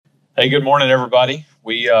Hey, good morning, everybody.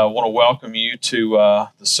 We want to welcome you to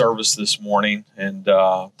the service this morning, and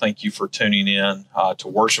thank you for tuning in to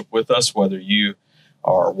worship with us, whether you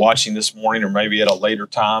are watching this morning or maybe at a later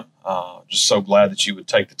time. Just so glad that you would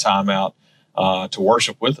take the time out to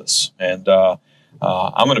worship with us. And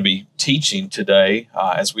I'm going to be teaching today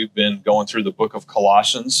as we've been going through the book of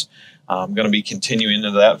Colossians. I'm going to be continuing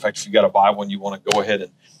into that. In fact, if you've got a Bible and you want to go ahead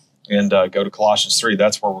and go to Colossians 3.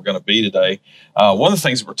 That's where we're going to be today. One of the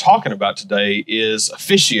things that we're talking about today is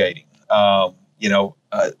officiating.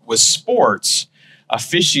 With sports,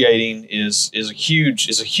 officiating is a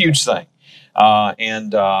huge thing.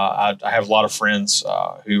 I have a lot of friends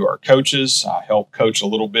who are coaches. I help coach a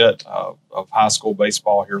little bit of high school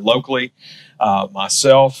baseball here locally.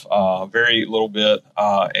 Myself, very little bit,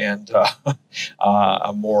 I'm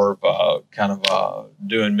more of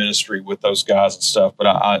doing ministry with those guys and stuff. But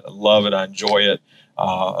I love it. I enjoy it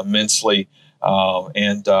immensely. One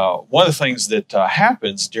of the things that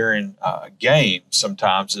happens during a game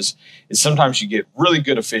sometimes is sometimes you get really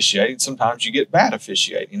good officiating, sometimes you get bad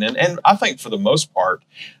officiating. And I think for the most part,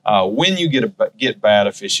 when you get bad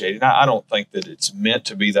officiating, I don't think that it's meant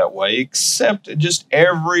to be that way, except just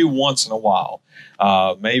every once in a while.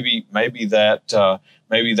 Maybe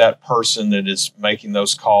that person that is making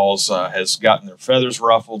those calls has gotten their feathers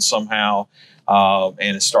ruffled somehow.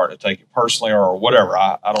 And is starting to take it personally or whatever.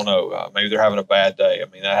 I don't know. Maybe they're having a bad day. I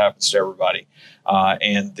mean, that happens to everybody.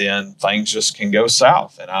 And then things just can go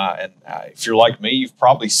south. And if you're like me, you've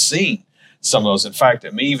probably seen some of those. In fact,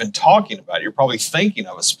 me even talking about it, you're probably thinking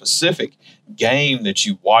of a specific game that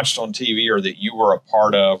you watched on TV or that you were a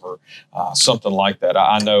part of or something like that.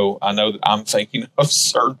 I know that I'm thinking of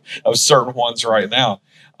certain ones right now.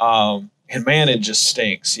 And man, it just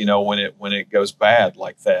stinks, when it goes bad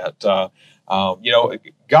like that.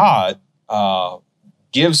 God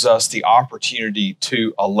gives us the opportunity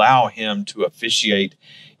to allow Him to officiate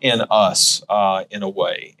in us in a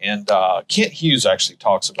way. And Kent Hughes actually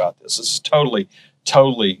talks about this. This is totally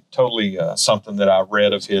something that I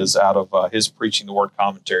read of his out of his Preaching the Word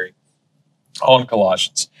commentary on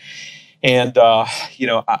Colossians. And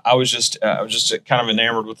I was just kind of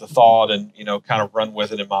enamored with the thought and kind of run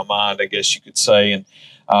with it in my mind, I guess you could say. And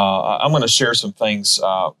I'm going to share some things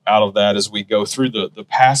out of that as we go through the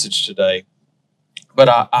passage today. But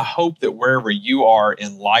I hope that wherever you are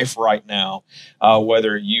in life right now,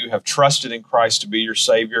 whether you have trusted in Christ to be your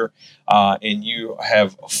Savior and you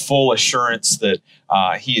have full assurance that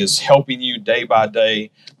He is helping you day by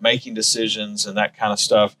day, making decisions and that kind of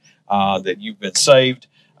stuff, that you've been saved.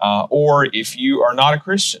 Or if you are not a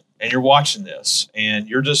Christian and you're watching this and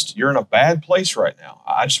you're in a bad place right now,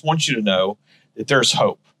 I just want you to know that there's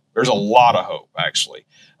hope. There's a lot of hope, actually.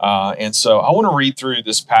 And so I want to read through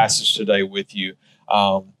this passage today with you.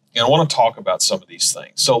 And I want to talk about some of these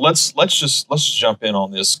things. So let's just jump in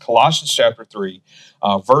on this. Colossians chapter 3,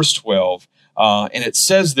 verse 12. And it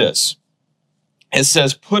says this. It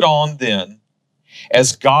says, "Put on then,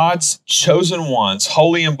 as God's chosen ones,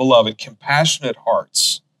 holy and beloved, compassionate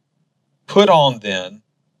hearts. Put on then,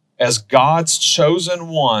 as God's chosen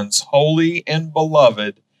ones, holy and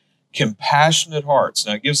beloved, compassionate hearts."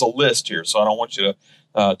 Now it gives a list here, so I don't want you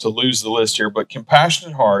to lose the list here. But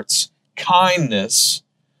compassionate hearts, kindness,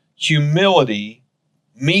 humility,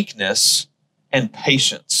 meekness, and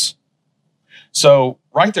patience. So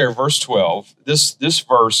right there, verse 12. This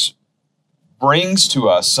verse brings to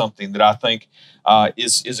us something that I think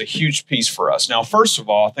is a huge piece for us. Now, first of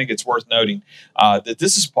all, I think it's worth noting that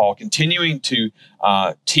this is Paul continuing to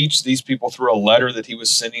teach these people through a letter that he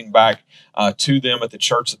was sending back to them at the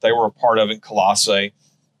church that they were a part of in Colossae.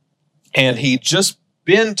 And he just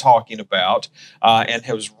been talking about and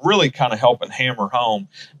was really kind of helping hammer home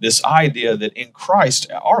this idea that in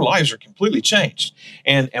Christ, our lives are completely changed.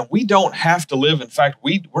 And we don't have to live. In fact,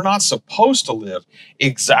 we're not supposed to live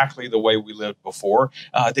exactly the way we lived before.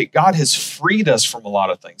 That God has freed us from a lot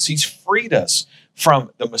of things. He's freed us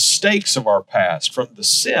from the mistakes of our past, from the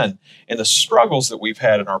sin and the struggles that we've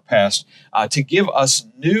had in our past, to give us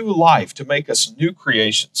new life, to make us new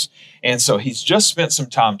creations. And so he's just spent some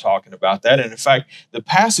time talking about that. And in fact, the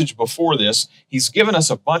passage before this, he's given us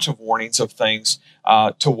a bunch of warnings of things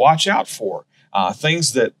to watch out for,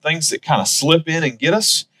 things that kind of slip in and get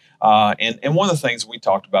us. And one of the things, we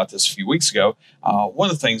talked about this a few weeks ago, one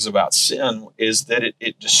of the things about sin is that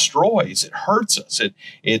it destroys, it hurts us,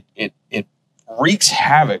 it wreaks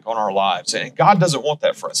havoc on our lives. And God doesn't want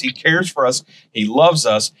that for us. He cares for us, He loves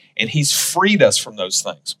us, and He's freed us from those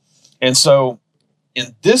things. And so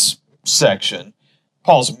in this section,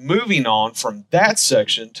 Paul's moving on from that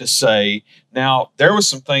section to say, now there was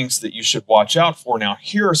some things that you should watch out for. Now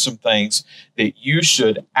here are some things that you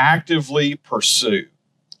should actively pursue.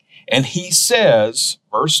 And he says,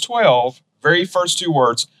 verse 12, very first two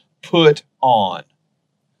words, put on.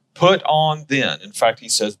 Put on then. In fact, he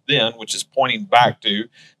says then, which is pointing back to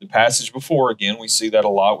the passage before. Again, we see that a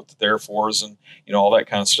lot with the therefores and all that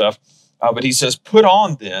kind of stuff. But he says, put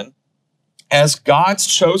on then as God's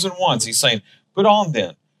chosen ones. He's saying, put on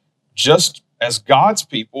then, just as God's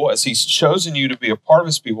people, as he's chosen you to be a part of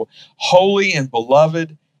his people, holy and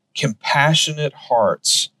beloved, compassionate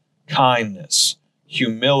hearts, kindness,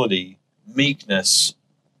 humility, meekness,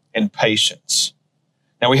 and patience.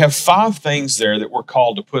 Now, we have 5 things there that we're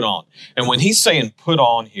called to put on. And when he's saying put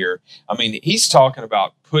on here, I mean, he's talking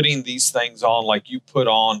about putting these things on like you put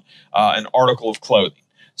on an article of clothing.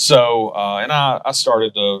 So, and I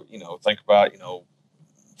started to, think about,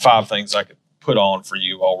 5 things I could put on for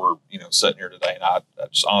you while we're, sitting here today. And I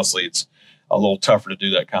just, honestly, it's a little tougher to do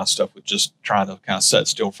that kind of stuff with just trying to kind of sit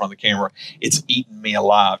still in front of the camera. It's eating me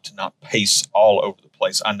alive to not pace all over the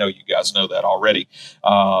place. I know you guys know that already.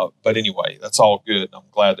 But anyway, that's all good. I'm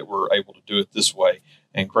glad that we're able to do it this way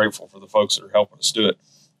and grateful for the folks that are helping us do it.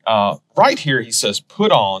 Right here, he says,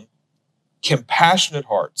 put on compassionate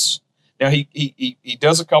hearts. Now, he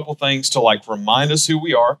does a couple things to like remind us who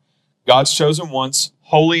we are. God's chosen ones,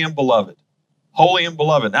 holy and beloved. Holy and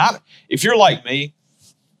beloved. Now, if you're like me,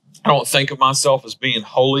 I don't think of myself as being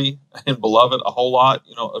holy and beloved a whole lot,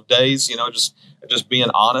 of days, just being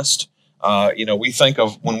honest. We think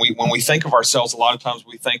of, when we think of ourselves, a lot of times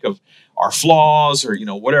we think of our flaws or,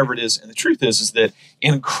 whatever it is. And the truth is that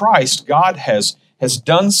in Christ, God has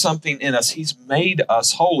done something in us. He's made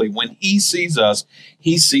us holy. When he sees us,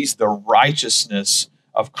 he sees the righteousness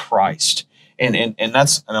of Christ. And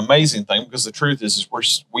that's an amazing thing, because the truth is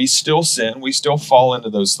we still sin. We still fall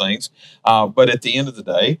into those things. But at the end of the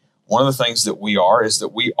day, one of the things that we are is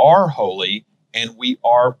that we are holy and we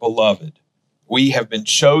are beloved. We have been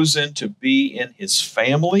chosen to be in his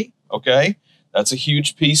family. Okay. That's a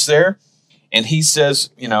huge piece there. And he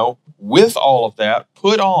says, with all of that,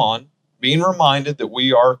 put on, being reminded that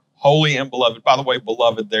we are holy and beloved. By the way,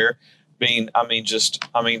 beloved there being,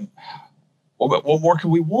 what more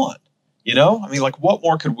could we want? What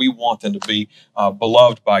more could we want than to be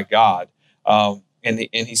beloved by God? And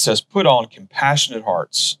he says, put on compassionate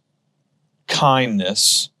hearts,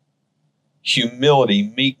 kindness,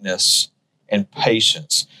 humility, meekness, and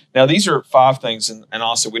patience. Now, these are 5 things, and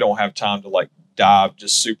honestly, we don't have time to dive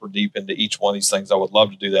just super deep into each one of these things. I would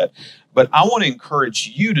love to do that. But I want to encourage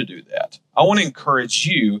you to do that. I want to encourage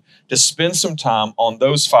you to spend some time on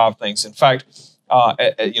those 5 things. In fact,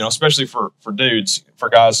 especially for dudes, for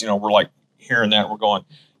guys, we're like hearing that, we're going,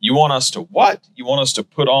 you want us to what? You want us to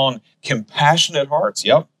put on compassionate hearts?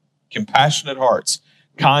 Yep, compassionate hearts.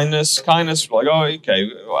 Kindness, we're like, oh,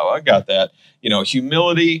 okay, well, I got that.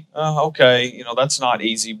 Humility, okay, that's not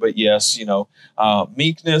easy, but yes,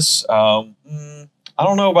 meekness, I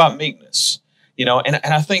don't know about meekness, and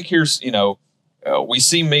I think here's, we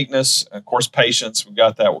see meekness, of course, patience, we've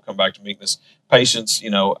got that, we'll come back to meekness, patience,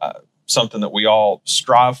 something that we all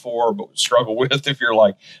strive for, but struggle with if you're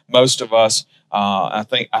like most of us. I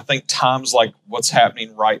think times like what's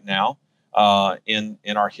happening right now in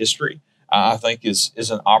our history, I think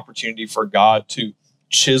is an opportunity for God to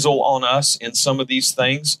chisel on us in some of these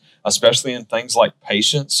things, especially in things like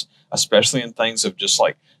patience, especially in things of just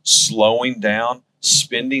like slowing down,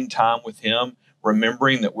 spending time with him,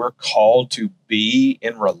 remembering that we're called to be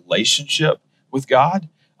in relationship with God,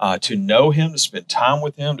 to know him, to spend time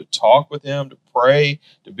with him, to talk with him, to pray,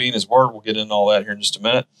 to be in his word. We'll get into all that here in just a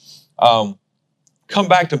minute. Come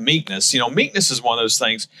back to meekness. Meekness is one of those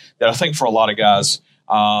things that I think for a lot of guys,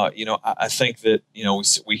 I think that,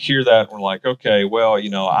 we hear that and we're like, okay, well,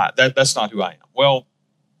 that's not who I am. Well,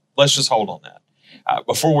 let's just hold on that.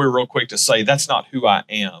 Before we're real quick to say that's not who I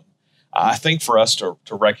am, I think for us to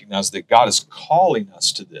recognize that God is calling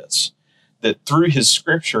us to this, that through his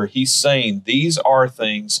scripture, he's saying these are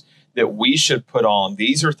things that we should put on.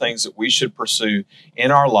 These are things that we should pursue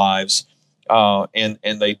in our lives. And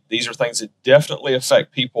these are things that definitely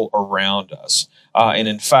affect people around us. And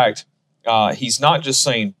in fact, he's not just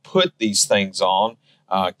saying put these things on.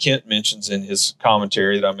 Kent mentions in his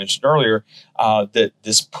commentary that I mentioned earlier that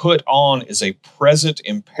this put on is a present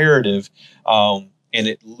imperative, and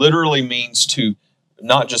it literally means to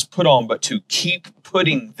not just put on, but to keep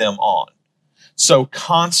putting them on. So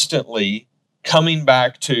constantly coming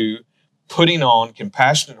back to putting on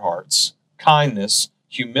compassionate hearts, kindness,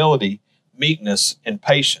 humility, meekness, and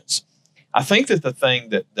patience. I think that the thing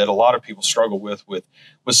that a lot of people struggle with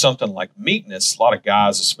something like meekness, a lot of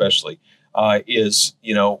guys especially, is,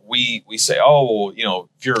 we say, oh, well,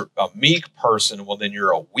 if you're a meek person, well, then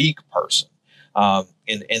you're a weak person.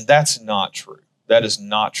 And that's not true. That is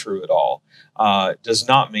not true at all. Does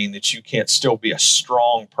not mean that you can't still be a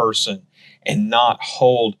strong person and not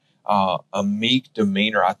hold a meek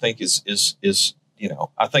demeanor. I think is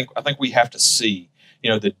I think we have to see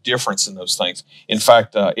the difference in those things. In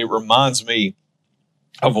fact, it reminds me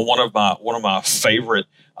of one of my favorite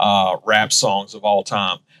rap songs of all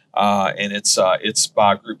time, and it's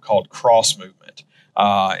by a group called Cross Movement,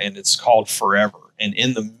 and it's called Forever. And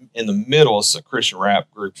in the middle, it's a Christian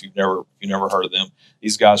rap group. If you've never heard of them,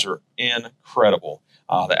 these guys are incredible.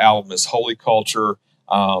 The album is Holy Culture.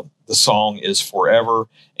 The song is Forever,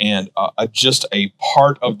 and just a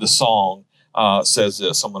part of the song says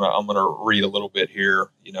this. I'm gonna read a little bit here.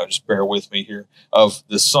 Just bear with me here of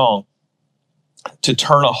this song. To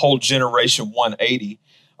turn a whole generation 180.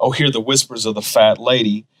 Oh, hear the whispers of the fat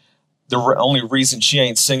lady. The only reason she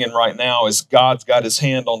ain't singing right now is God's got his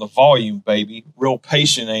hand on the volume, baby. Real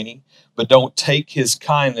patient, ain't he? But don't take his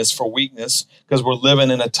kindness for weakness, because we're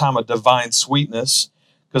living in a time of divine sweetness,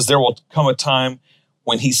 because there will come a time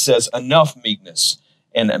when he says enough meekness,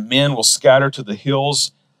 and men will scatter to the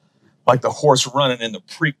hills like the horse running in the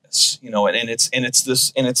Preakness.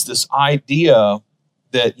 And it's this idea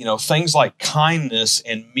that things like kindness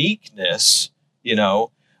and meekness,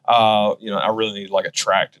 I really need like a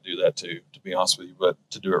track to do that too, to be honest with you, but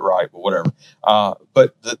to do it right, but whatever.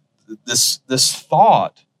 But this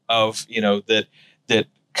thought of that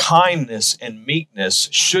kindness and meekness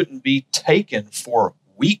shouldn't be taken for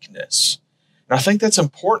weakness. And I think that's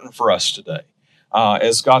important for us today,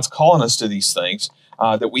 as God's calling us to these things,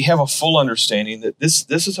 that we have a full understanding that this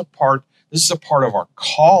is a part of our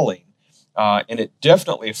calling, and it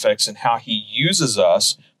definitely affects in how he uses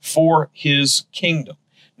us for his kingdom.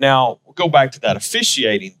 Now, we'll go back to that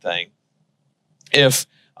officiating thing. If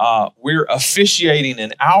we're officiating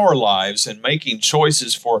in our lives and making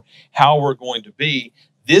choices for how we're going to be,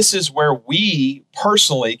 this is where we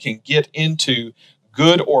personally can get into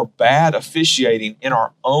good or bad officiating in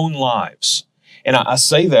our own lives. And I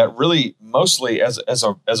say that really mostly as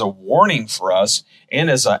a warning for us, and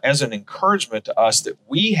as an encouragement to us that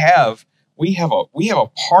we have a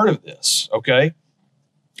part of this. Okay,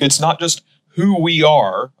 it's not just who we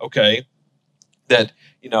are. Okay, that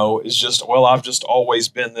is just, well, I've just always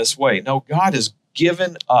been this way. No, God has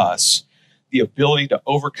given us the ability to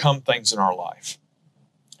overcome things in our life,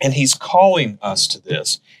 and He's calling us to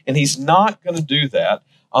this. And He's not going to do that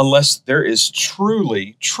unless there is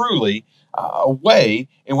truly a way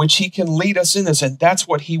in which He can lead us in this. And that's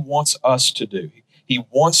what He wants us to do. He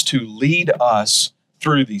wants to lead us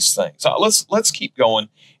through these things. Let's keep going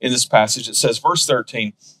in this passage. It says, verse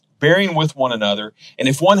 13, bearing with one another, and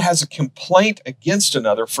if one has a complaint against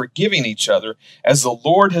another, forgiving each other, as the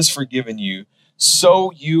Lord has forgiven you,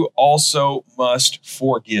 so you also must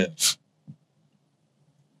forgive.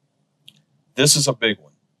 This is a big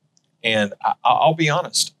one. And I'll be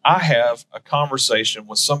honest, I have a conversation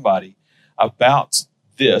with somebody about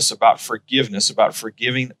this, about forgiveness, about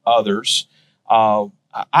forgiving others.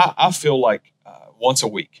 I feel like once a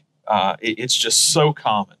week. It's just so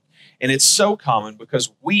common. And it's so common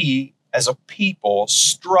because we as a people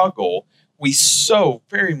struggle. We so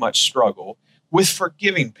very much struggle with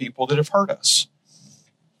forgiving people that have hurt us.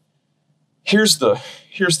 Here's the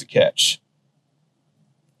catch.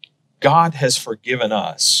 God has forgiven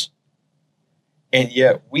us, and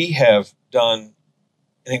yet we have done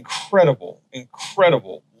an incredible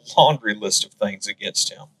laundry list of things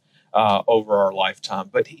against Him over our lifetime.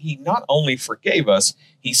 But He not only forgave us,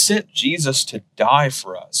 He sent Jesus to die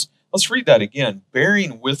for us. Let's read that again,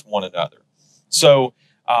 bearing with one another. So,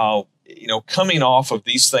 coming off of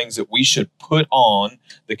these things that we should put on,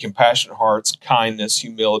 the compassionate hearts, kindness,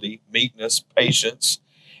 humility, meekness, patience.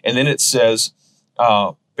 And then it says,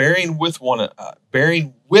 bearing with one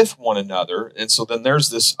another. And so then there's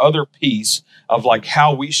this other piece of like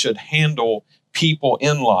how we should handle people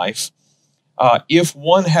in life. If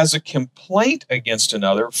one has a complaint against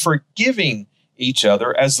another, forgiving each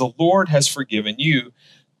other as the Lord has forgiven you,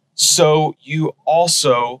 so you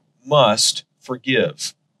also must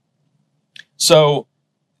forgive. So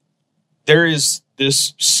there is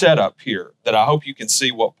this setup here that I hope you can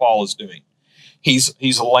see what Paul is doing.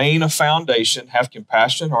 He's laying a foundation, have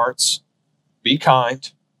compassionate hearts, be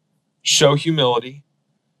kind, show humility,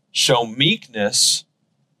 show meekness,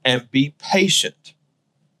 and be patient.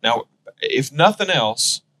 Now, if nothing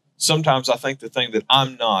else, sometimes I think the thing that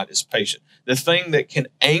I'm not is patient. The thing that can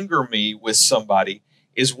anger me with somebody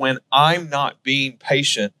is when I'm not being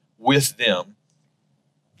patient with them,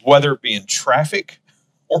 whether it be in traffic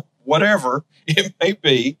or whatever it may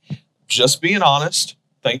be. Just being honest.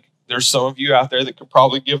 I think there's some of you out there that could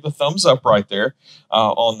probably give the thumbs up right there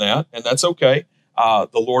on that, and that's okay. The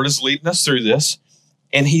Lord is leading us through this,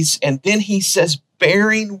 and then he says,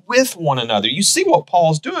 bearing with one another. You see what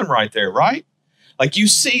Paul's doing right there, right? Like, you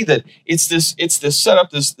see that it's this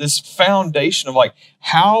setup, this foundation of like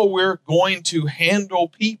how we're going to handle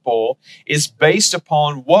people is based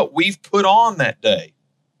upon what we've put on that day.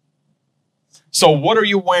 So what are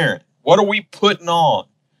you wearing? What are we putting on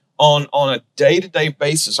a day-to-day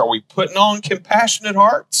basis? Are we putting on compassionate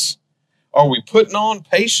hearts? Are we putting on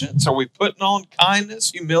patience? Are we putting on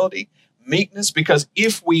kindness, humility, meekness? Because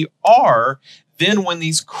if we are, then when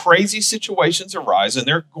these crazy situations arise, and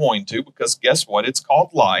they're going to, because guess what? It's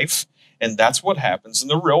called life, and that's what happens in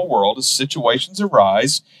the real world is situations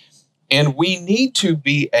arise, and we need to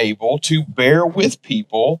be able to bear with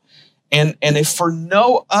people, and if for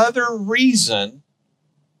no other reason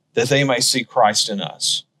that they may see Christ in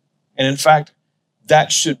us. And in fact,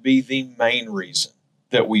 that should be the main reason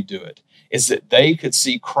that we do it, is that they could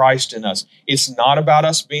see Christ in us. It's not about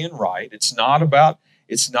us being right. It's not about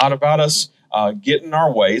us getting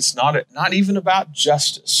our way. It's not even about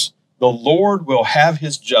justice. The Lord will have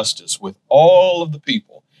his justice with all of the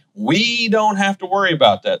people. We don't have to worry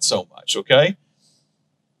about that so much, okay?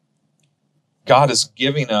 God is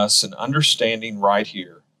giving us an understanding right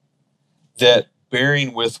here that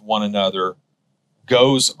bearing with one another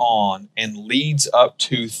goes on and leads up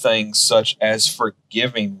to things such as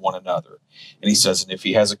forgiving one another. And he says, and if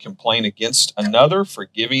he has a complaint against another,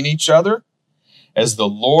 forgiving each other, as the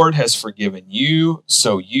Lord has forgiven you,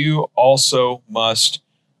 so you also must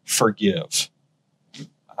forgive.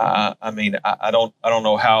 I don't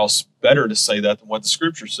know how else better to say that than what the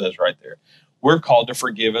scripture says right there. We're called to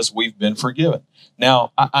forgive as we've been forgiven.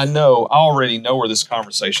 Now, I already know where this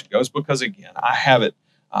conversation goes because, again, I have it.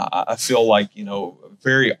 I feel like,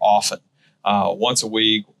 very often, once a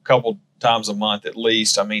week, a couple times a month at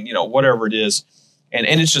least. Whatever it is.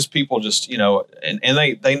 And it's just people just, and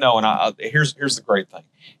they know. And here's the great thing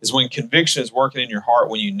is when conviction is working in your heart,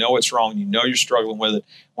 when you know it's wrong, you're struggling with it.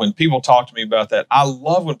 When people talk to me about that, I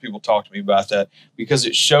love when people talk to me about that because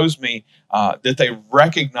it shows me that they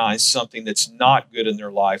recognize something that's not good in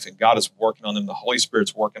their life, and God is working on them. The Holy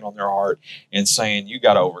Spirit's working on their heart and saying, you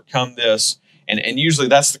got to overcome this. And usually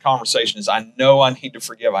that's the conversation is, I know I need to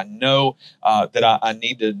forgive. I know that I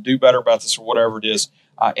need to do better about this or whatever it is.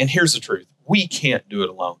 And here's the truth. We can't do it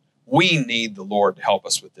alone. We need the Lord to help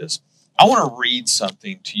us with this. I want to read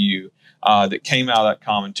something to you that came out of that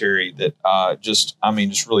commentary that just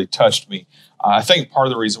really touched me. I think part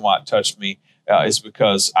of the reason why it touched me is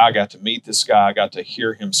because I got to meet this guy. I got to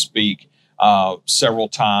hear him speak several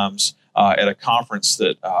times at a conference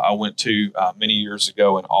that I went to many years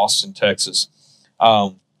ago in Austin, Texas.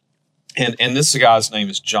 And this guy's name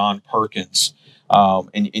is John Perkins.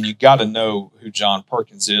 And you got to know who John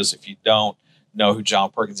Perkins is. If you don't know who John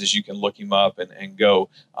Perkins is, you can look him up and go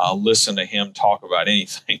listen to him talk about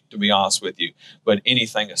anything, to be honest with you. But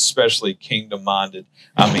anything, especially kingdom-minded.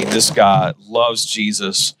 This guy loves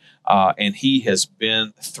Jesus, and he has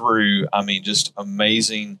been through, just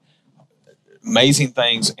amazing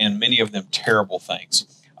things, and many of them terrible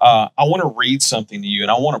things. I want to read something to you,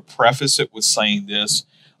 and I want to preface it with saying this,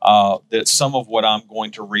 that some of what I'm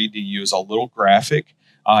going to read to you is a little graphic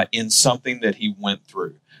in something that he went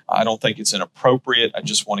through. I don't think it's inappropriate. I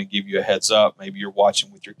just want to give you a heads up. Maybe you're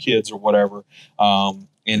watching with your kids or whatever, and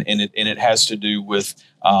it has to do with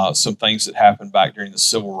some things that happened back during the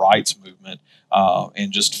civil rights movement,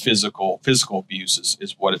 and just physical abuse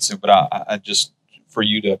is what it's in. But I just, for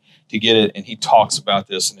you to get it, and he talks about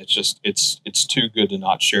this, and it's too good to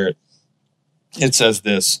not share it. It says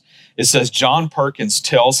this. It says, John Perkins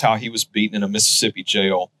tells how he was beaten in a Mississippi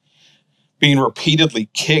jail, being repeatedly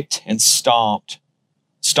kicked and stomped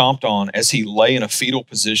on as he lay in a fetal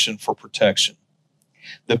position for protection.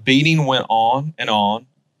 The beating went on,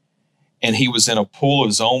 and he was in a pool of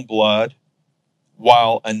his own blood,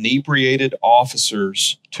 while inebriated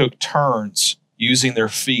officers took turns using their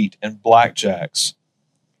feet and blackjacks.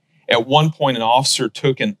 At one point, an officer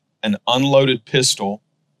took an unloaded pistol,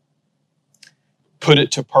 put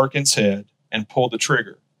it to Perkins' head, and pulled the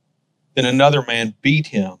trigger. Then another man beat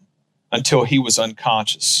him until he was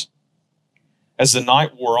unconscious. As the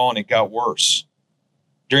night wore on, it got worse.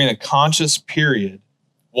 During a conscious period,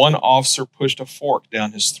 one officer pushed a fork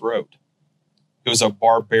down his throat. It was a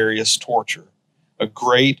barbarous torture, a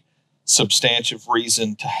great substantive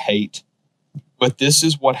reason to hate. But this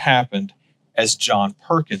is what happened as John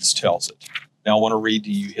Perkins tells it. Now I want to read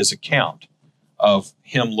to you his account of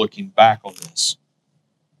him looking back on this.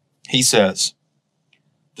 He says,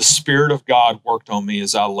 "The Spirit of God worked on me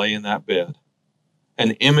as I lay in that bed.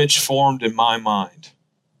 An image formed in my mind,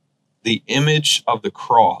 the image of the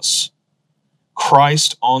cross,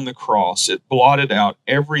 Christ on the cross. It blotted out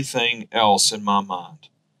everything else in my mind.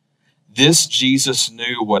 This Jesus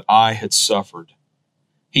knew what I had suffered.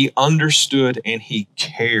 He understood and he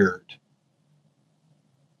cared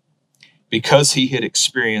because he had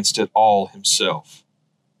experienced it all himself.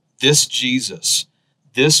 This Jesus,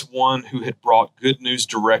 this one who had brought good news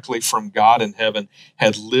directly from God in heaven,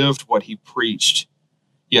 had lived what he preached,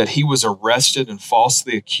 yet he was arrested and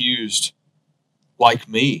falsely accused like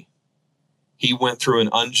me. He went through an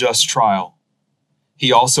unjust trial.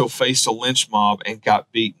 He also faced a lynch mob and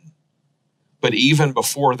got beaten. But even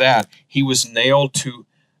before that, he was nailed to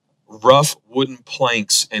rough wooden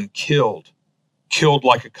planks and killed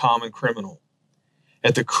like a common criminal.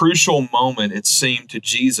 At the crucial moment, it seemed to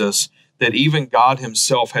Jesus that even God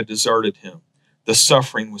himself had deserted him. The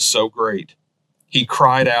suffering was so great. He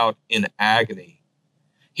cried out in agony.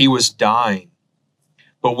 He was dying.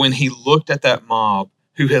 But when he looked at that mob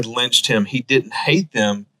who had lynched him, he didn't hate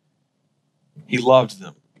them. He loved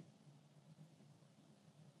them.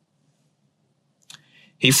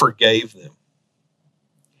 He forgave them.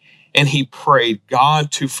 And he prayed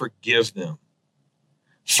God to forgive them.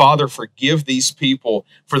 Father, forgive these people,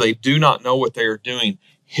 for they do not know what they are doing.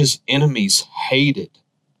 His enemies hated,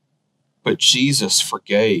 but Jesus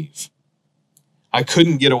forgave. I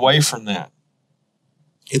couldn't get away from that.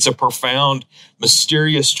 It's a profound,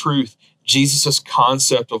 mysterious truth. Jesus'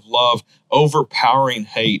 concept of love overpowering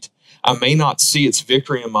hate. I may not see its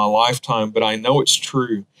victory in my lifetime, but I know it's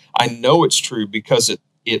true. I know it's true because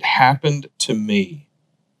it happened to me.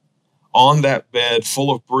 On that bed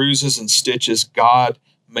full of bruises and stitches, God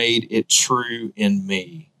made it true in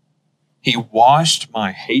me. He washed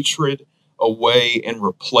my hatred away and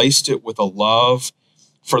replaced it with a love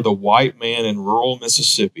for the white man in rural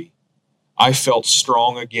Mississippi. I felt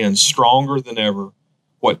strong again, stronger than ever.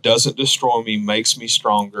 What doesn't destroy me makes me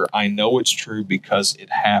stronger. I know it's true because it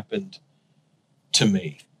happened to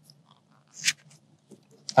me.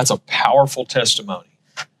 That's a powerful testimony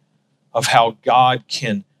of how God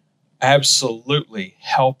can absolutely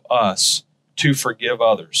help us to forgive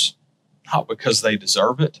others, not because they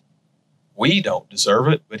deserve it. We don't deserve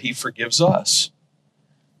it, but he forgives us.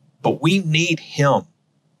 But we need him.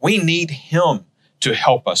 We need him to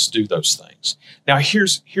help us do those things. Now,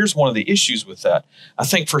 here's one of the issues with that. I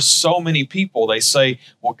think for so many people, they say,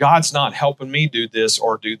 well, God's not helping me do this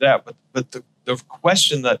or do that. But the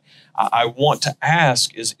question that I want to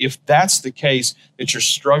ask is, if that's the case, that you're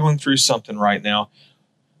struggling through something right now,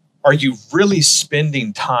 are you really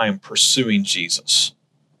spending time pursuing Jesus?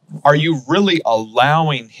 Are you really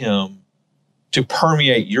allowing him to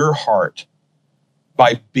permeate your heart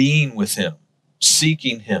by being with him,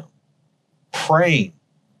 seeking him, praying,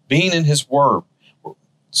 being in his word? We'll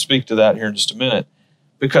speak to that here in just a minute.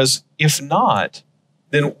 Because if not,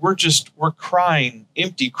 then we're crying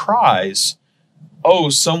empty cries. Oh,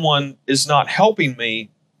 someone is not helping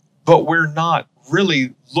me, but we're not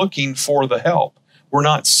really looking for the help. We're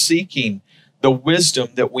not seeking the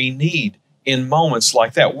wisdom that we need in moments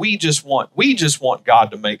like that. We just want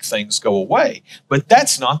God to make things go away. But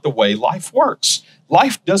that's not the way life works.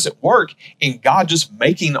 Life doesn't work in God just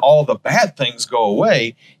making all the bad things go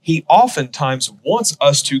away. He oftentimes wants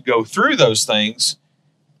us to go through those things,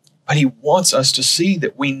 but he wants us to see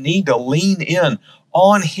that we need to lean in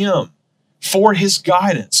on him for his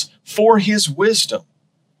guidance, for his wisdom,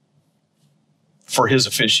 for his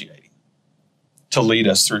officiating to lead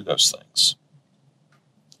us through those things.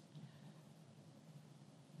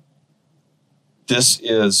 This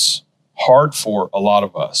is hard for a lot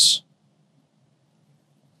of us.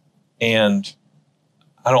 And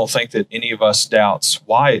I don't think that any of us doubts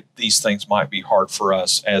why these things might be hard for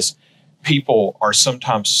us, as people are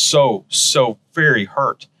sometimes so very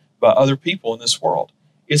hurt by other people in this world.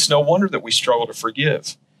 It's no wonder that we struggle to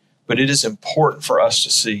forgive. But it is important for us to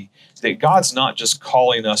see that God's not just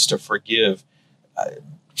calling us to forgive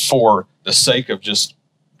for the sake of just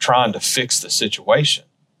trying to fix the situation.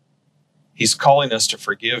 He's calling us to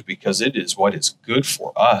forgive because it is what is good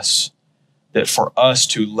for us. That for us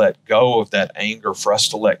to let go of that anger, for us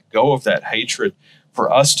to let go of that hatred,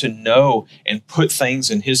 for us to know and put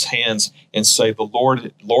things in his hands and say, the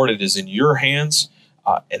Lord, it is in your hands.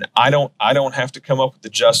 And I don't have to come up with the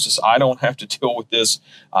justice. I don't have to deal with this.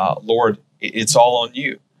 Lord, it's all on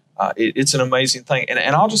you. It's an amazing thing.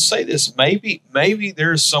 And I'll just say this, maybe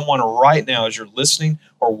there's someone right now as you're listening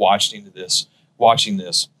or watching this,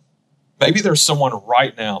 Maybe there's someone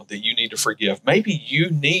right now that you need to forgive. Maybe you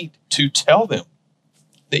need to tell them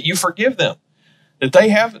that you forgive them, that they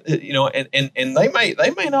have, and they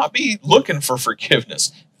may not be looking for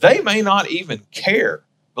forgiveness. They may not even care.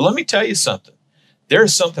 But let me tell you something. There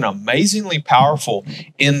is something amazingly powerful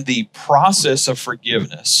in the process of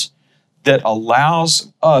forgiveness that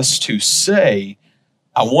allows us to say,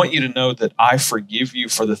 I want you to know that I forgive you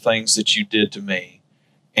for the things that you did to me.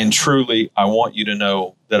 And truly, I want you to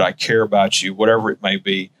know that I care about you, whatever it may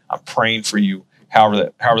be. I'm praying for you, however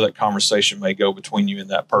that conversation may go between you and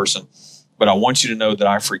that person. But I want you to know that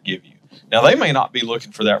I forgive you. Now, they may not be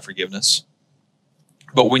looking for that forgiveness,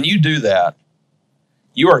 but when you do that,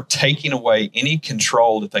 you are taking away any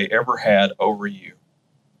control that they ever had over you.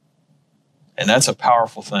 And that's a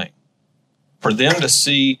powerful thing. For them to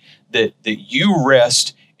see that you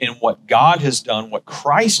rest in what God has done, what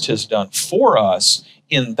Christ has done for us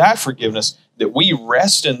in that forgiveness, that we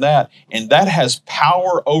rest in that, and that has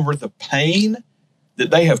power over the pain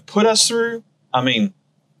that they have put us through. I mean,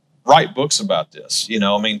 write books about this.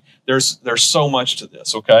 There's so much to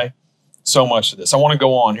this, okay? So much to this. I want to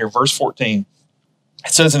go on here. Verse 14.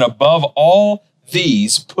 It says, and above all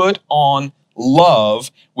these, put on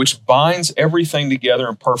love, which binds everything together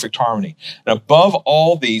in perfect harmony. And above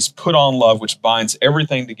all these, put on love, which binds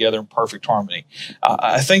everything together in perfect harmony.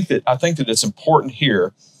 I think that it's important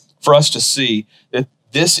here for us to see that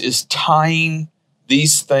this is tying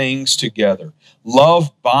these things together.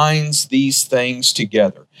 Love binds these things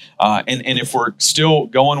together. And if we're still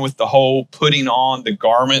going with the whole putting on the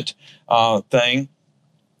garment thing,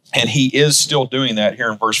 and he is still doing that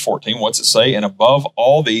here in verse 14. What's it say? And above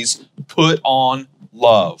all these, put on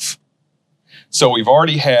love. So we've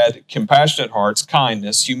already had compassionate hearts,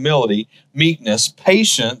 kindness, humility, meekness,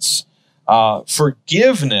 patience,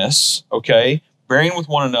 forgiveness, okay, bearing with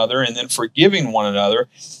one another, and then forgiving one another,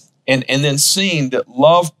 and then seeing that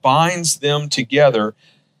love binds them together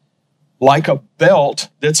like a belt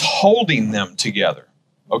that's holding them together,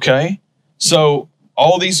 okay? So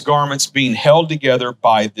all these garments being held together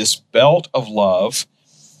by this belt of love,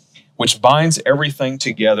 which binds everything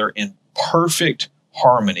together in perfect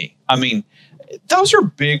harmony. I mean, those are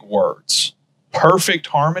big words. Perfect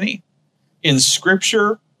harmony. In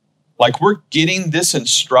Scripture, like we're getting this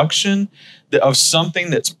instruction of something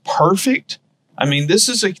that's perfect. I mean, this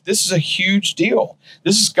is a huge deal.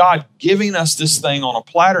 This is God giving us this thing on a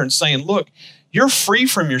platter and saying, look, you're free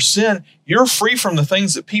from your sin. You're free from the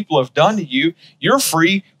things that people have done to you. You're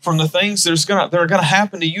free from the things that are going to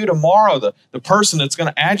happen to you tomorrow, the person that's going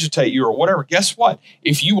to agitate you or whatever. Guess what?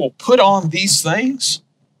 If you will put on these things,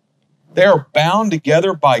 they are bound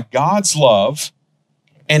together by God's love,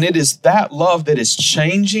 and it is that love that is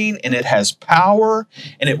changing, and it has power,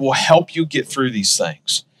 and it will help you get through these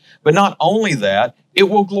things. But not only that, it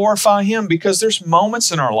will glorify Him, because there's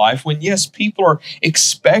moments in our life when, yes, people are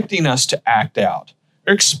expecting us to act out.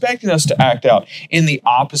 They're expecting us to act out in the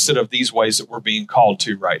opposite of these ways that we're being called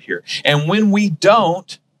to right here. And when we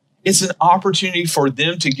don't, it's an opportunity for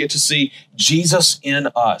them to get to see Jesus in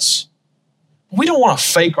us. We don't want to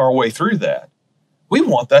fake our way through that. We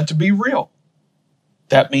want that to be real.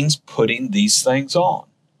 That means putting these things on.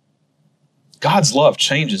 God's love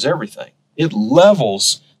changes everything. It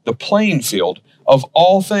levels the playing field of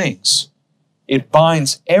all things. It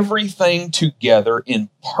binds everything together in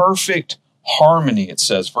perfect harmony, it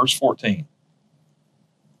says, verse 14.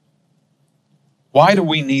 Why do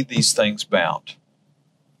we need these things bound?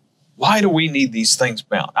 Why do we need these things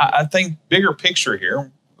bound? I think bigger picture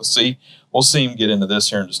here, we'll see him get into this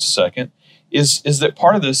here in just a second, is that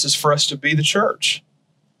part of this is for us to be the church.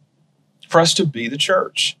 For us to be the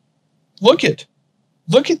church. Look at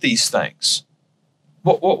these things.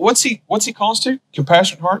 What's he calling us to?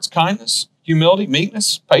 Compassionate hearts, kindness, humility,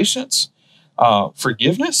 meekness, patience,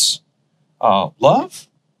 forgiveness, love.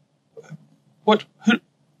 What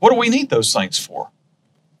do we need those things for?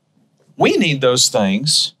 We need those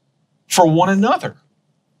things for one another.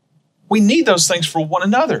 We need those things for one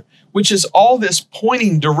another, which is all this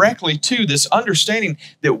pointing directly to this understanding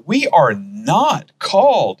that we are not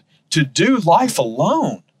called to do life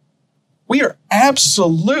alone. We are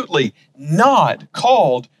absolutely not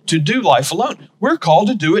called to do life alone. We're called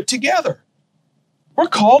to do it together. We're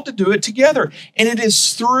called to do it together. And it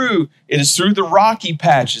is through the rocky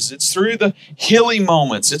patches. It's through the hilly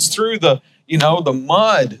moments. It's through the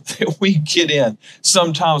mud that we get in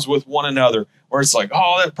sometimes with one another, where it's like,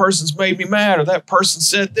 oh, that person's made me mad, or that person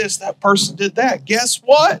said this, that person did that. Guess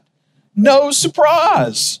what? No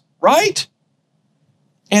surprise, right?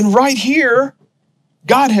 And right here,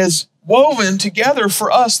 God has woven together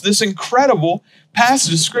for us this incredible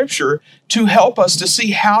passage of Scripture to help us to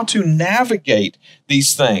see how to navigate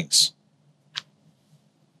these things.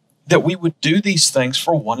 That we would do these things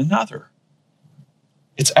for one another.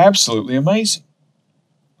 It's absolutely amazing.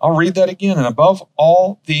 I'll read that again. And above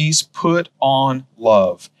all these, put on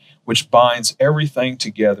love, which binds everything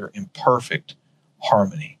together in perfect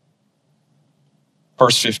harmony.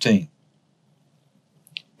 Verse 15.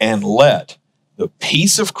 And let the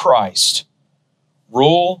peace of Christ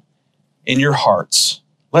rule in your hearts.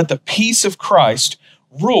 Let the peace of Christ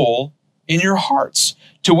rule in your hearts,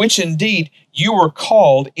 to which indeed you were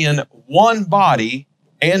called in one body,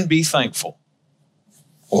 and be thankful.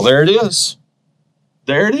 Well, there it is.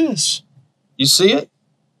 There it is. You see it?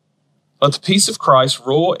 Let the peace of Christ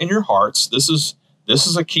rule in your hearts. This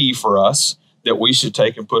is a key for us that we should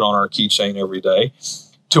take and put on our keychain every day.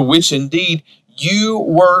 To which indeed you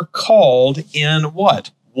were called in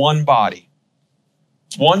what? One body.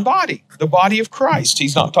 One body, the body of Christ.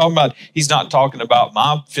 He's not talking about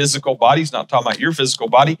my physical body. He's not talking about your physical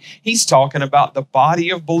body. He's talking about the body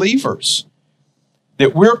of believers.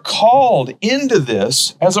 That we're called into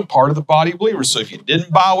this as a part of the body of believers. So if you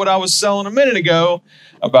didn't buy what I was selling a minute ago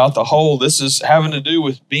about the whole, this is having to do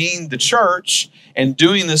with being the church and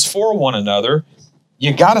doing this for one another,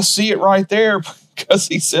 you got to see it right there, because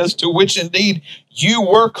he says, to which indeed you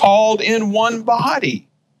were called in one body.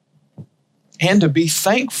 And to be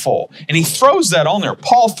thankful. And he throws that on there.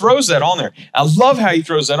 Paul throws that on there. I love how he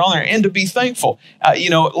throws that on there. And to be thankful. Oh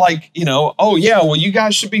yeah, well, you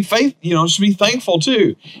guys should be should be thankful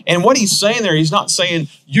too. And what he's saying there, he's not saying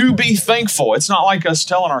you be thankful. It's not like us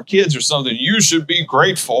telling our kids or something, you should be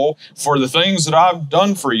grateful for the things that I've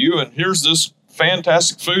done for you. And here's this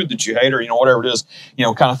fantastic food that you hate, or whatever it is,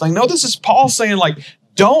 kind of thing. No, this is Paul saying,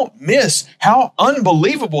 don't miss how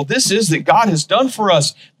unbelievable this is that God has done for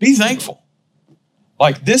us. Be thankful.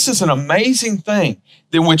 This is an amazing thing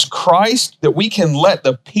that we can let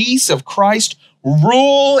the peace of Christ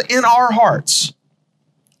rule in our hearts.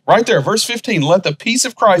 Right there, verse 15, let the peace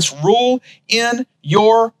of Christ rule in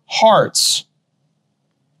your hearts,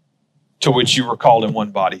 to which you were called in one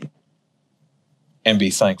body, and be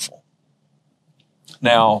thankful.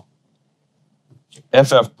 Now,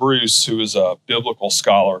 F.F. Bruce, who is a biblical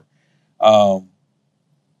scholar,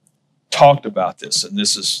 talked about this, and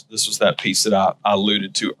this was that piece that I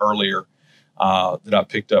alluded to earlier that I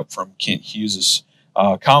picked up from Kent Hughes's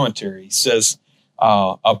commentary. He says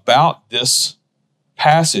about this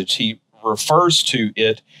passage, he refers to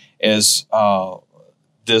it as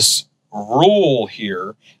this rule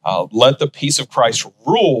here, let the peace of Christ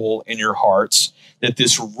rule in your hearts, that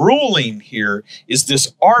this ruling here is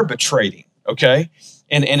this arbitrating, okay?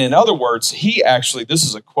 And in other words, this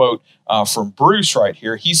is a quote from Bruce right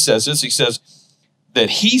here. He says this, he says that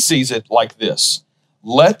he sees it like this: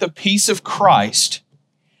 let the peace of Christ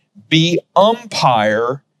be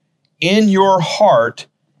umpire in your heart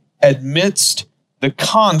amidst the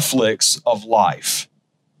conflicts of life.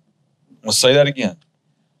 I'll say that again.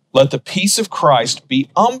 Let the peace of Christ be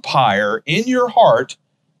umpire in your heart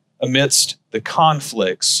amidst the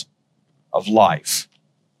conflicts of life.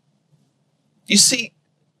 You see,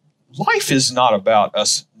 life is not about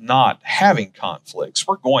us not having conflicts.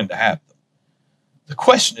 We're going to have them. The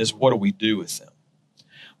question is, what do we do with them?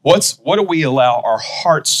 What do we allow our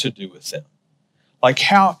hearts to do with them?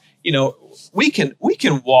 How, we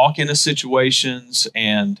can walk into situations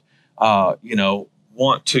and,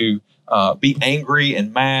 want to be angry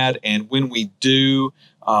and mad. And when we do,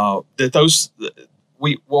 what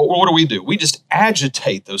do? We just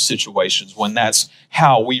agitate those situations when that's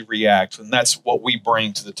how we react, and that's what we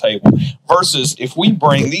bring to the table. Versus if we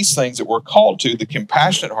bring these things that we're called to, the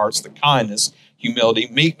compassionate hearts, the kindness, humility,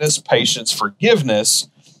 meekness, patience, forgiveness,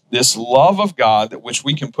 this love of God that which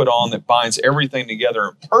we can put on that binds everything together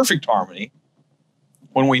in perfect harmony.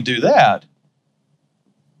 When we do that,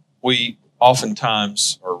 we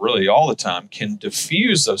oftentimes, or really all the time, can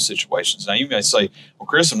diffuse those situations. Now, you may say, well,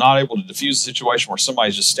 Chris, I'm not able to diffuse a situation where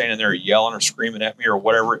somebody's just standing there yelling or screaming at me or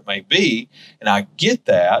whatever it may be. And I get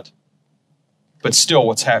that, but still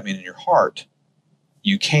what's happening in your heart,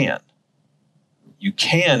 you can. You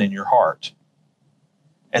can in your heart.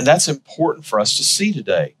 And that's important for us to see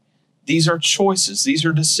today. These are choices. These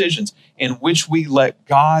are decisions in which we let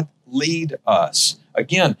God lead us.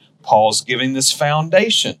 Again, Paul's giving this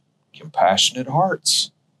foundation: compassionate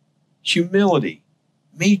hearts, humility,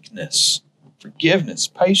 meekness, forgiveness,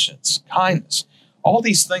 patience, kindness. All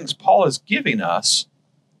these things Paul is giving us,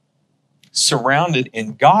 surrounded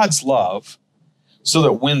in God's love, so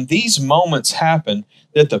that when these moments happen,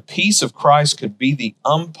 that the peace of Christ could be the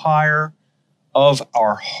umpire of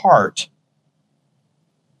our heart,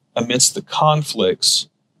 amidst the conflicts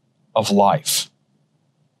of life.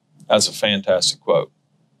 That's a fantastic quote,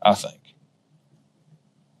 I think.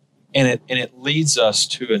 And it leads us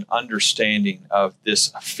to an understanding of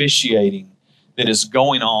this officiating that is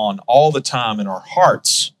going on all the time in our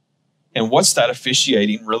hearts. And what's that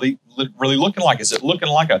officiating really looking like? Is it looking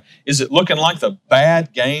like the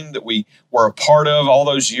bad game that we were a part of all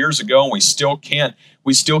those years ago, and we still can't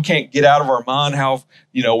get out of our mind how,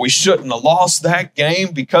 we shouldn't have lost that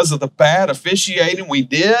game because of the bad officiating we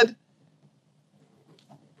did?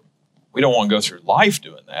 We don't want to go through life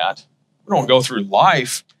doing that. We don't want to go through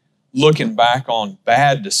life looking back on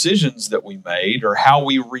bad decisions that we made or how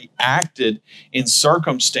we reacted in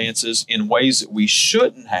circumstances in ways that we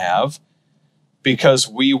shouldn't have because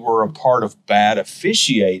we were a part of bad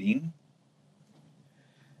officiating.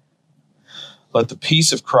 Let the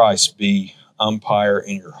peace of Christ be umpire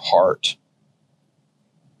in your heart,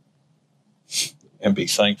 and be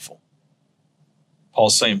thankful.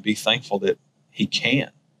 Paul's saying be thankful that he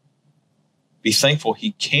can. Be thankful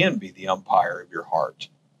he can be the umpire of your heart.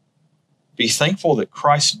 Be thankful that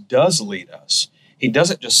Christ does lead us. He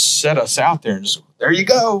doesn't just set us out there and just, there you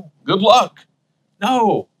go, good luck.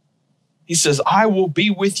 No. He says, I will be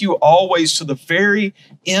with you always to the very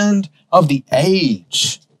end of the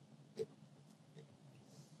age.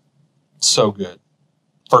 So good.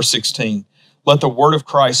 Verse 16, let the word of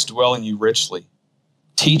Christ dwell in you richly,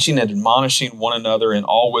 teaching and admonishing one another in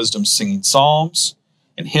all wisdom, singing psalms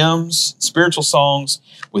and hymns, spiritual songs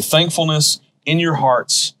with thankfulness in your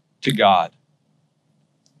hearts to God.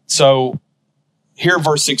 So here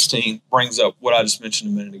verse 16 brings up what I just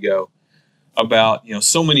mentioned a minute ago about,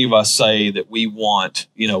 so many of us say that we want,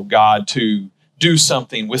 God to do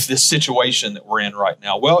something with this situation that we're in right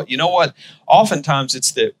now. Well, you know what? Oftentimes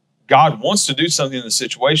it's that God wants to do something in the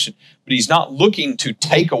situation, but he's not looking to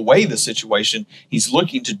take away the situation. He's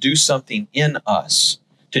looking to do something in us,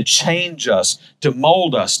 to change us, to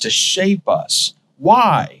mold us, to shape us.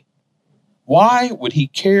 Why? Why would he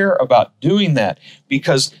care about doing that?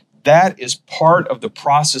 Because that is part of the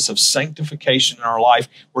process of sanctification in our life,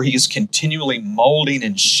 where he is continually molding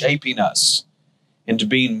and shaping us into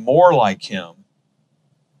being more like him,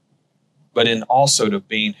 but in also to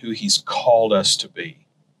being who he's called us to be.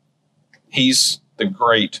 He's the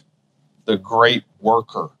great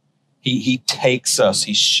worker. He takes us,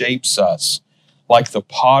 he shapes us like the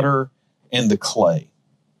potter and the clay.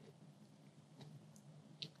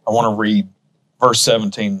 I want to read verse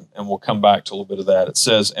 17, and we'll come back to a little bit of that. It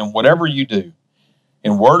says, and whatever you do,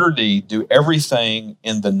 in word or deed, do everything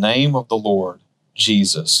in the name of the Lord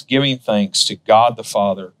Jesus, giving thanks to God the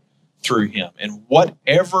Father through him. And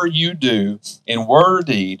whatever you do in word or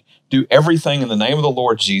deed, do everything in the name of the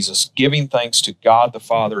Lord Jesus, giving thanks to God the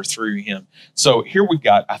Father through him. So here we've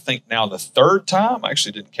got, I think now the third time. I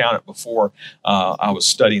actually didn't count it before. I was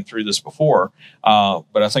studying through this before.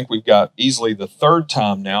 But I think we've got easily the third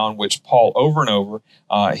time now in which Paul over and over,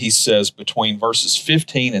 he says between verses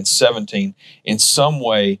 15 and 17, in some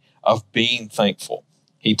way of being thankful.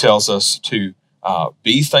 He tells us to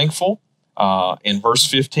be thankful. In verse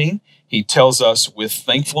 15, he tells us with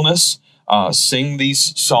thankfulness, sing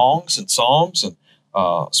these songs and psalms and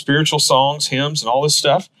spiritual songs, hymns, and all this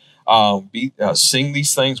stuff. Sing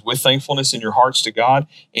these things with thankfulness in your hearts to God.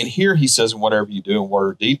 And here he says, and whatever you do in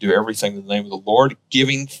word or deed, do everything in the name of the Lord,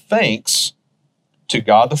 giving thanks to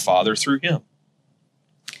God the Father through him.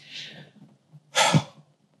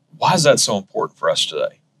 Why is that so important for us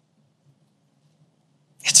today?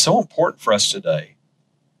 It's so important for us today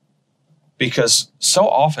because so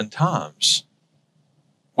oftentimes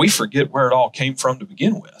we forget where it all came from to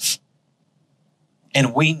begin with.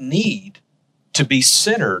 And we need to be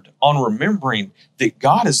centered on remembering that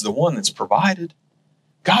God is the one that's provided.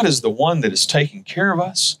 God is the one that is taking care of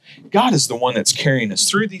us. God is the one that's carrying us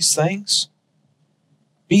through these things.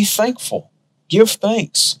 Be thankful. Give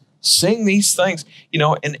thanks. Sing these things.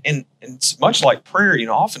 And it's much like prayer,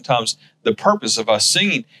 oftentimes the purpose of us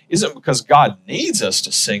singing isn't because God needs us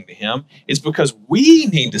to sing to him. It's because we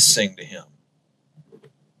need to sing to him.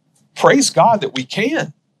 Praise God that we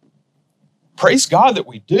can. Praise God that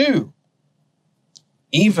we do.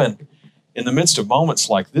 Even in the midst of moments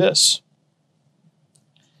like this.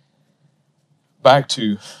 Back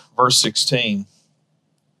to verse 16.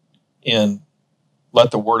 In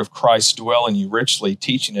let the word of Christ dwell in you richly,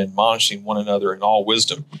 teaching and admonishing one another in all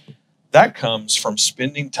wisdom. That comes from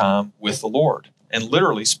spending time with the Lord and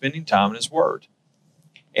literally spending time in his word.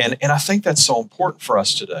 And I think that's so important for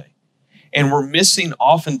us today. And we're missing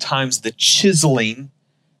oftentimes the chiseling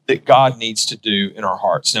that God needs to do in our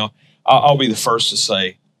hearts. Now, I'll be the first to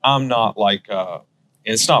say, I'm not like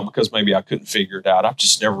And it's not because maybe I couldn't figure it out. I've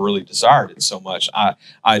just never really desired it so much.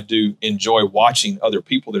 I do enjoy watching other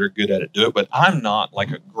people that are good at it do it, but I'm not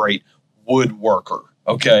like a great woodworker.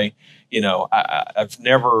 Okay. I've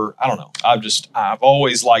never, I don't know. I've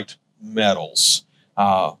always liked metals,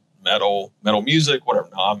 metal music, whatever.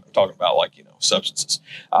 No, I'm talking about like, substances.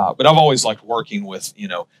 But I've always liked working with,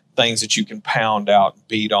 things that you can pound out and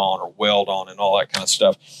beat on or weld on and all that kind of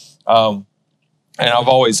stuff. And I've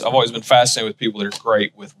always been fascinated with people that are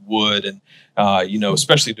great with wood and,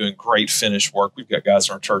 especially doing great finish work. We've got guys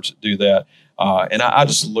in our church that do that. And I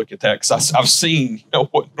just look at that because I've seen,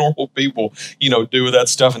 what normal people, do with that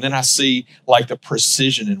stuff. And then I see like the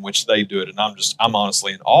precision in which they do it. And I'm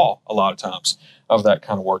honestly in awe a lot of times of that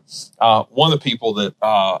kind of work. One of the people that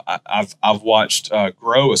I've watched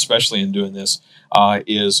grow, especially in doing this,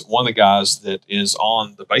 is one of the guys that is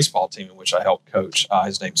on the baseball team in which I help coach.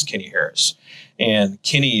 His name is Kenny Harris. And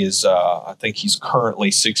Kenny is, I think he's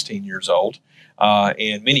currently 16 years old.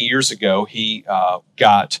 And many years ago, he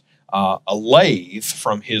got a lathe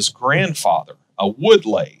from his grandfather, a wood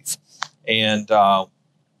lathe. And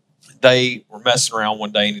they were messing around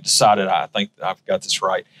one day and he decided, I think I've got this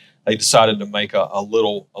right, they decided to make a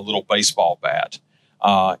little baseball bat.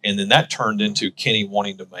 And then that turned into Kenny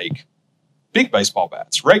wanting to make big baseball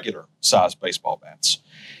bats, regular size baseball bats.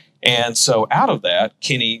 And so out of that,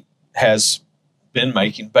 Kenny has been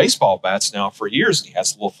making baseball bats now for years. And he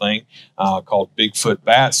has a little thing called Bigfoot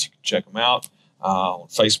Bats. You can check them out on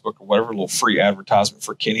Facebook or whatever, a little free advertisement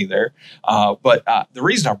for Kenny there. But the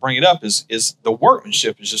reason I bring it up is the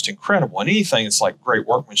workmanship is just incredible. And anything that's like great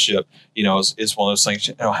workmanship, is one of those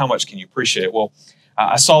things, how much can you appreciate it? Well,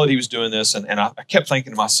 I saw that he was doing this and I kept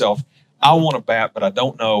thinking to myself, I want a bat, but I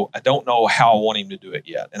don't know how I want him to do it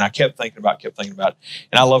yet. And I kept thinking about it.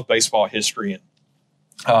 And I love baseball history and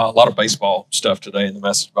a lot of baseball stuff today in the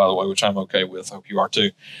message, by the way, which I'm okay with. I hope you are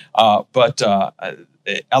too. But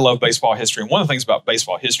I love baseball history. And one of the things about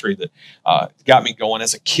baseball history that got me going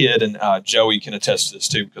as a kid, and Joey can attest to this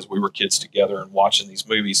too, because we were kids together and watching these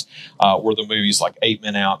movies, were the movies like 8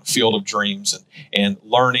 Men Out and Field of Dreams, and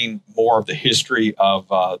learning more of the history of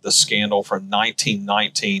the scandal from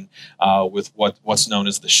 1919 with what's known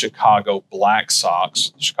as the Chicago White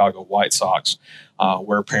Sox,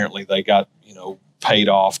 where apparently they got, paid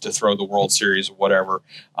off to throw the World Series or whatever.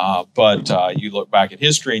 But you look back at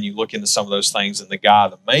history and you look into some of those things, and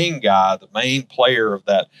the main player of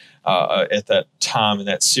that at that time in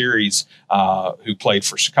that series who played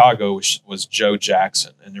for Chicago was Joe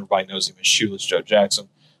Jackson. And everybody knows him as Shoeless Joe Jackson.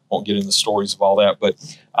 Won't get into the stories of all that. But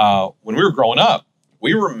when we were growing up,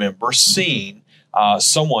 we remember seeing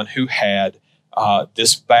someone who had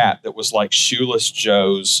this bat that was like Shoeless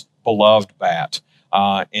Joe's beloved bat.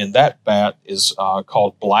 And that bat is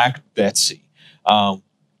called Black Betsy. Like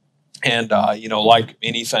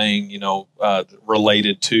anything,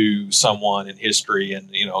 related to someone in history and,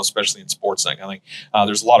 especially in sports, that kind of thing,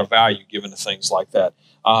 there's a lot of value given to things like that.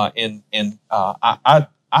 I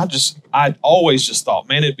always just thought,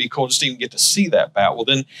 man, it'd be cool just to even get to see that bat. Well,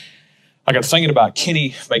 then I got thinking about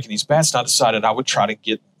Kenny making these bats, and I decided I would try to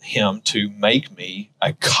get him to make me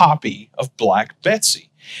a copy of Black Betsy.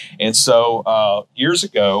 And so years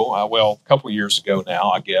ago, a couple of years ago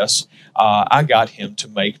now, I guess, I got him to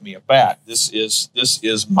make me a bat. This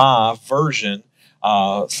is my version.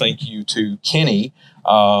 Thank you to Kenny.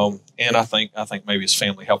 And I think maybe his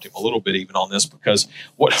family helped him a little bit even on this, because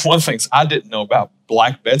one of the things I didn't know about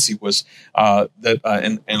Black Betsy was that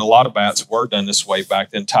and a lot of bats were done this way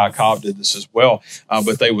back then. Ty Cobb did this as well,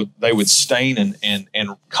 but they would stain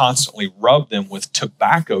and constantly rub them with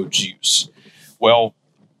tobacco juice. Well,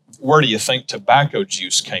 where do you think tobacco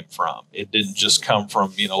juice came from? It didn't just come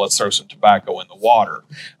from, let's throw some tobacco in the water,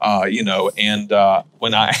 and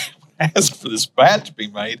when I asked for this bat to be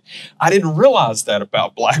made, I didn't realize that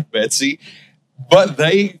about Black Betsy, but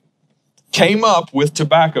they came up with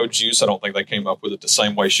tobacco juice. I don't think they came up with it the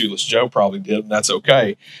same way Shoeless Joe probably did, and that's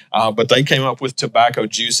okay. But they came up with tobacco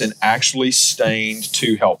juice and actually stained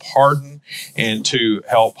to help harden and to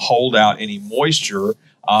help hold out any moisture,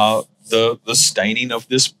 the staining of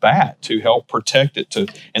this bat to help protect it,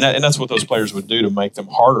 and that's what those players would do to make them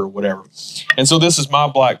harder or whatever. And so this is my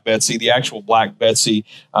Black Betsy. The actual Black Betsy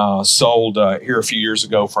sold here a few years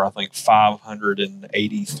ago for I think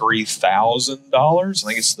 $583,000. I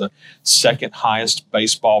think it's the second highest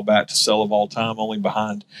baseball bat to sell of all time, only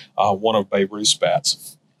behind one of Babe Ruth's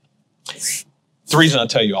bats. The reason I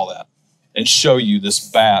tell you all that and show you this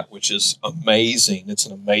bat, which is amazing, it's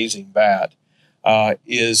an amazing bat,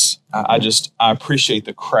 is I appreciate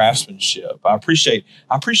the craftsmanship. I appreciate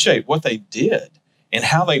what they did and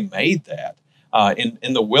how they made that,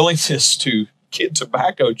 and the willingness to get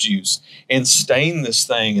tobacco juice and stain this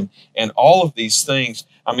thing and all of these things.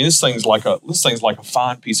 I mean, this thing's like a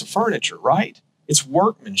fine piece of furniture, right? It's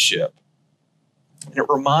workmanship. And it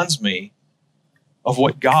reminds me of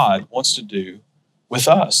what God wants to do with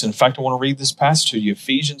us. In fact, I want to read this passage to you,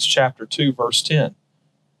 Ephesians chapter 2, verse 10.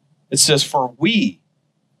 It says, "For we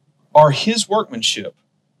are his workmanship.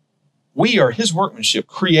 We are his workmanship,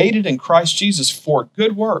 created in Christ Jesus for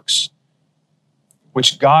good works,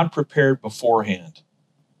 which God prepared beforehand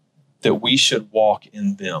that we should walk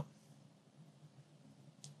in them."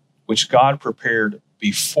 Which God prepared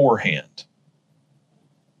beforehand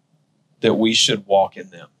that we should walk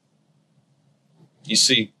in them. You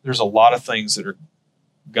see, there's a lot of things that are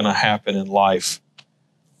going to happen in life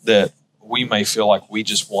that we may feel like we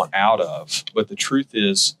just want out of. But the truth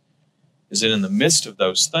is that in the midst of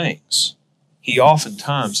those things, he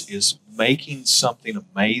oftentimes is making something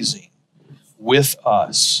amazing with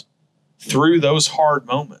us through those hard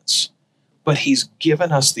moments. But he's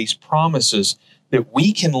given us these promises that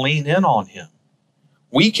we can lean in on him.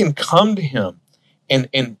 We can come to him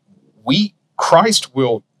and Christ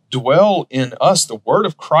will dwell in us. The word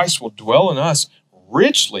of Christ will dwell in us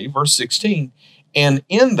richly, verse 16. And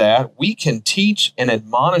in that we can teach and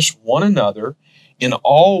admonish one another in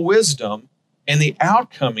all wisdom. And the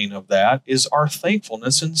outcoming of that is our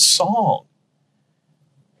thankfulness in song.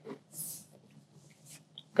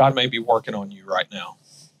 God may be working on you right now.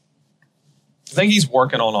 I think he's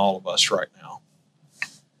working on all of us right now.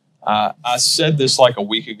 I said this like a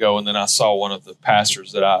week ago, and then I saw one of the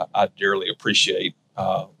pastors that I dearly appreciate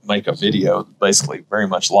make a video basically very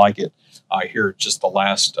much like it. I hear just the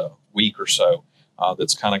last week or so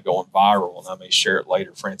that's kind of going viral, and I may share it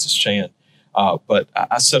later, Francis Chan. But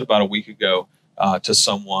I said about a week ago to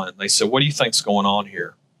someone, they said, "What do you think's going on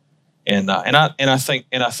here?" And I think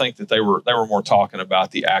that they were more talking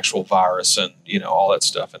about the actual virus and all that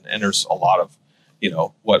stuff, and there's a lot of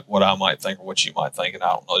what I might think or what you might think, and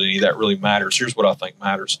I don't know that any of that really matters. Here's what I think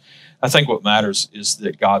matters. I think what matters is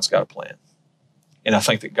that God's got a plan. And I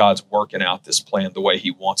think that God's working out this plan the way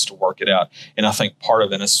he wants to work it out. And I think part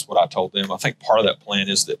of it, and this is what I told them, I think part of that plan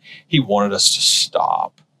is that he wanted us to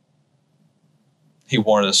stop. He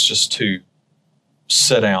wanted us just to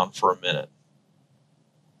sit down for a minute.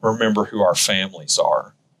 Remember who our families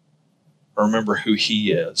are. Remember who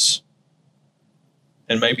he is.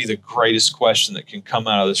 And maybe the greatest question that can come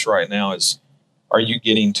out of this right now is, are you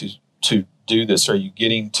getting to do this? Are you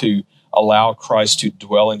getting to allow Christ to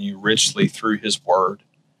dwell in you richly through his word,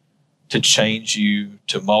 to change you,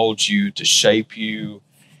 to mold you, to shape you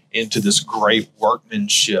into this great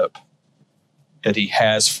workmanship that he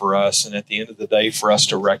has for us? And at the end of the day, for us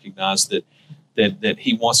to recognize that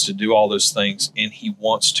he wants to do all those things, and he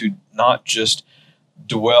wants to not just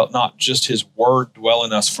his word dwell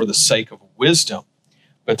in us for the sake of wisdom,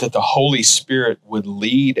 but that the Holy Spirit would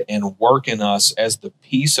lead and work in us as the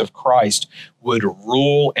peace of Christ would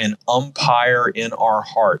rule and umpire in our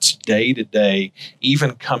hearts day to day,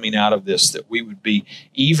 even coming out of this, that we would be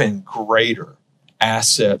even greater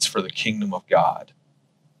assets for the kingdom of God.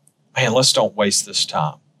 Man, let's don't waste this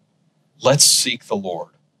time. Let's seek the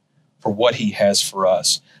Lord for what he has for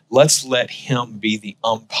us. Let's let him be the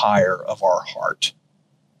umpire of our heart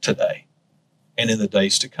today and in the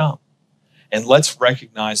days to come. And let's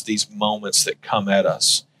recognize these moments that come at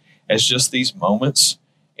us as just these moments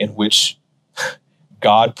in which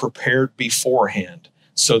God prepared beforehand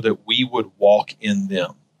so that we would walk in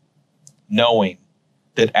them, knowing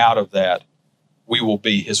that out of that we will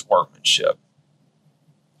be his workmanship.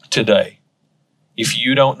 Today, if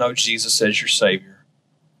you don't know Jesus as your Savior,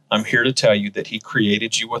 I'm here to tell you that he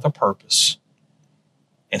created you with a purpose,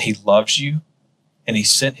 and he loves you, and he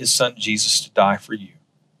sent his son Jesus to die for you.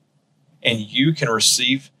 And you can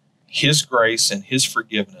receive his grace and his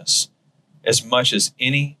forgiveness as much as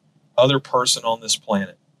any other person on this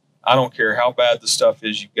planet. I don't care how bad the stuff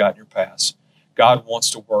is you've got in your past. God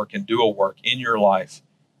wants to work and do a work in your life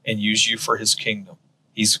and use you for his kingdom.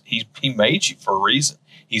 He made you for a reason.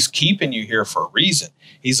 He's keeping you here for a reason.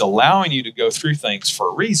 He's allowing you to go through things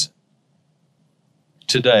for a reason.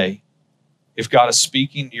 Today, if God is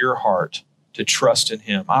speaking to your heart to trust in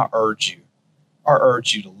him, I urge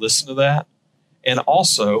you to listen to that. And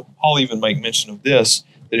also, I'll even make mention of this,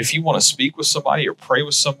 that if you want to speak with somebody or pray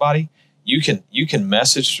with somebody, you can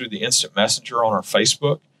message through the instant messenger on our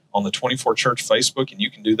Facebook, on the 24 Church Facebook, and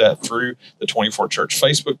you can do that through the 24 Church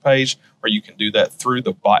Facebook page, or you can do that through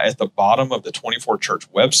at the bottom of the 24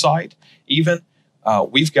 Church website. Even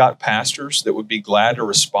we've got pastors that would be glad to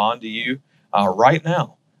respond to you right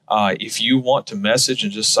now. if you want to message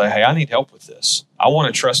and just say, hey, I need help with this. I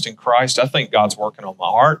want to trust in Christ. I think God's working on my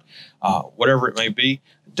heart, whatever it may be.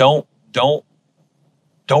 Don't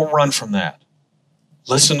run from that.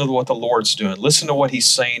 Listen to what the Lord's doing. Listen to what he's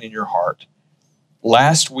saying in your heart.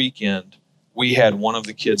 Last weekend, we had one of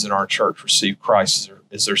the kids in our church receive Christ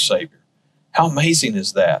as their Savior. How amazing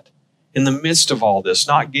is that? In the midst of all this,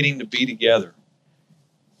 not getting to be together,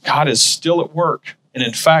 God is still at work. And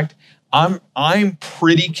in fact, I'm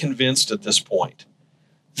pretty convinced at this point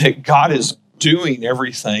that God is doing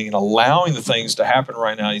everything and allowing the things to happen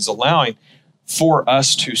right now. He's allowing for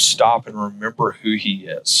us to stop and remember who he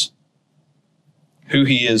is. Who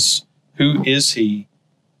he is. Who is he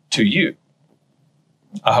to you?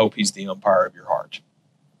 I hope he's the umpire of your heart.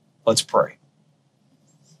 Let's pray.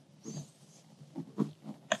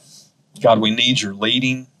 God, we need your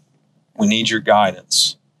leading. We need your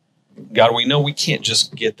guidance. God, we know we can't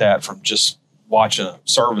just get that from just watching a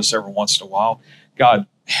service every once in a while. God,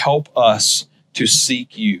 help us to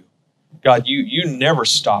seek you. God, you never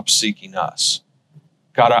stop seeking us.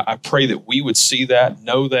 God, I pray that we would see that,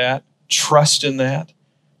 know that, trust in that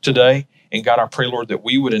today. And God, I pray, Lord, that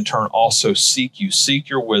we would in turn also seek you, seek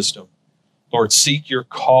your wisdom. Lord, seek your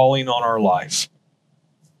calling on our life.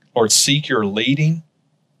 Lord, seek your leading.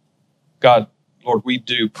 God, Lord, we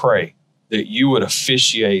do pray that you would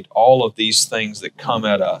officiate all of these things that come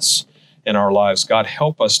at us in our lives. God,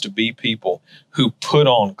 help us to be people who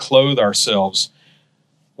clothe ourselves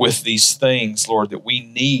with these things, Lord, that we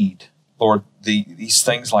need. Lord, these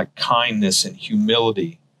things like kindness and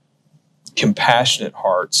humility, compassionate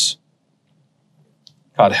hearts.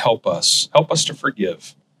 God, help us. Help us to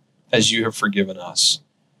forgive as you have forgiven us.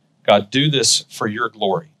 God, do this for your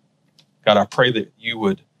glory. God, I pray that you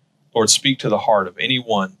would, Lord, speak to the heart of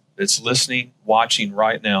anyone that's listening, watching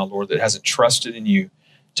right now, Lord, that hasn't trusted in you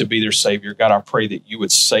to be their Savior. God, I pray that you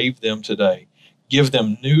would save them today. Give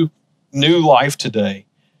them new life today.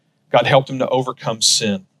 God, help them to overcome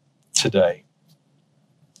sin today.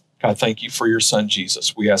 God, thank you for your son,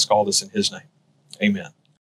 Jesus. We ask all this in his name. Amen.